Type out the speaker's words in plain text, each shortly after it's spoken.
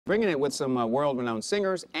bringing it with some world-renowned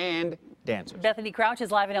singers and dancers. Bethany Crouch is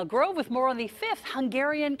live in Elk Grove with more on the 5th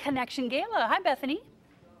Hungarian Connection Gala. Hi, Bethany.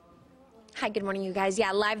 Hi, good morning, you guys.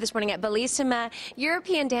 Yeah, live this morning at Bellisima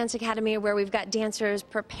European Dance Academy, where we've got dancers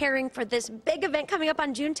preparing for this big event coming up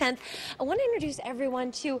on June 10th. I want to introduce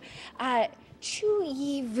everyone to Chu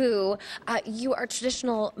Yi Vu. You are a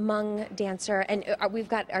traditional Hmong dancer, and we've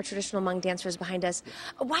got our traditional Hmong dancers behind us.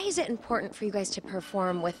 Why is it important for you guys to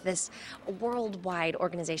perform with this worldwide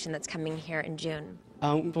organization that's coming here in June?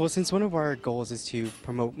 Well, since one of our goals is to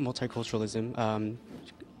promote multiculturalism,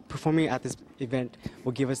 performing at this event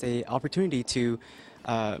will give us an opportunity to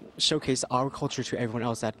showcase our culture to everyone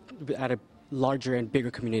else at a larger and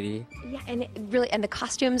bigger community. Yeah, and the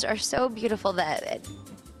costumes are so beautiful.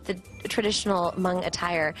 The traditional Hmong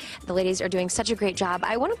attire. The ladies are doing such a great job.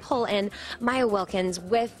 I want to pull in Maya Wilkins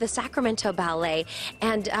with the Sacramento Ballet,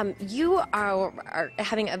 and you are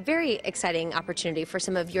having a very exciting opportunity for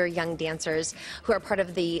some of your young dancers who are part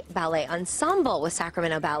of the ballet ensemble with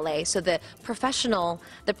Sacramento Ballet. So the professional,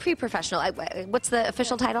 the pre-professional, what's the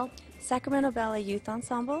official title? Sacramento Ballet Youth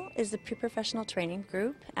Ensemble is the pre-professional training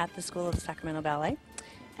group at the School of the Sacramento Ballet.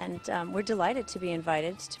 And we're delighted to be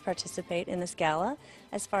invited to participate in this gala,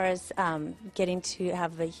 as far as getting to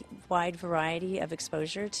have a wide variety of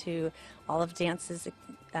exposure to all of dance's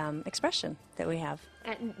expression that we have.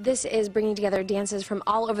 And this is bringing together dances from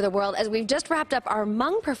all over the world. As we've just wrapped up our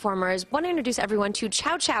Hmong performers, I want to introduce everyone to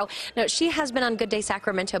Chow Chow. Now, she has been on Good Day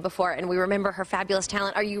Sacramento before, and we remember her fabulous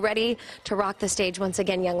talent. Are you ready to rock the stage once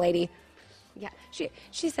again, young lady? Yeah,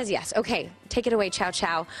 she says yes. Okay, take it away, Chow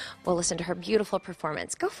Chow. We'll listen to her beautiful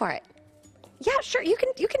performance. Go for it. Yeah, sure, you can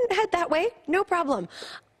head that way. No problem.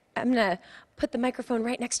 I'm gonna put the microphone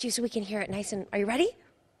right next to you so we can hear it nice and... Are you ready?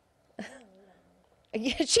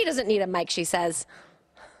 She doesn't need a mic, she says.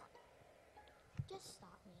 Just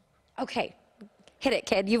stop me. Okay, hit it,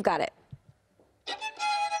 kid. You've got it.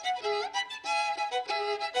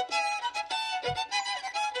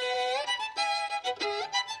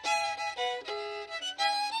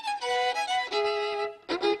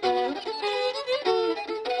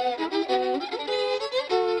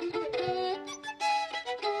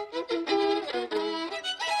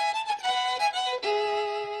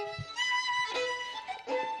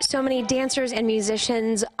 So many dancers and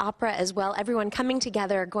musicians, opera as well, everyone coming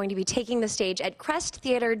together, going to be taking the stage at Crest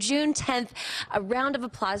Theater June 10th. A round of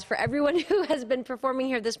applause for everyone who has been performing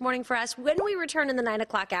here this morning for us. When we return in the 9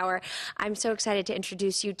 o'clock hour, I'm so excited to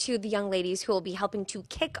introduce you to the young ladies who will be helping to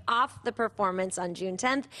kick off the performance on June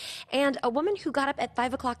 10th, and a woman who got up at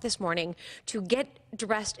 5 o'clock this morning to get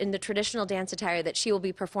dressed in the traditional dance attire that she will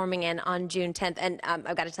be performing in on June 10th. And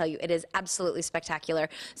I've got to tell you, it is absolutely spectacular.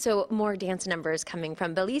 So more dance numbers coming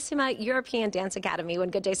from Bellisima European Dance Academy when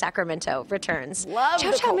Good Day Sacramento returns. Love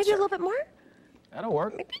Chow the Chow, maybe a culture. little bit more? That'll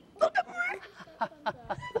work. Maybe a little bit more?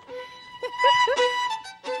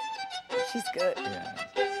 She's good. Yeah.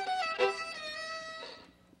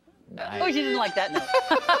 Oh, she didn't like that. No.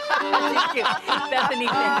 She's cute. Bethany,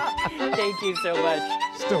 thank you so much.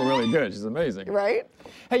 Still really good. She's amazing. Right?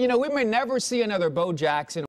 Hey, you know, we may never see another Bo Jackson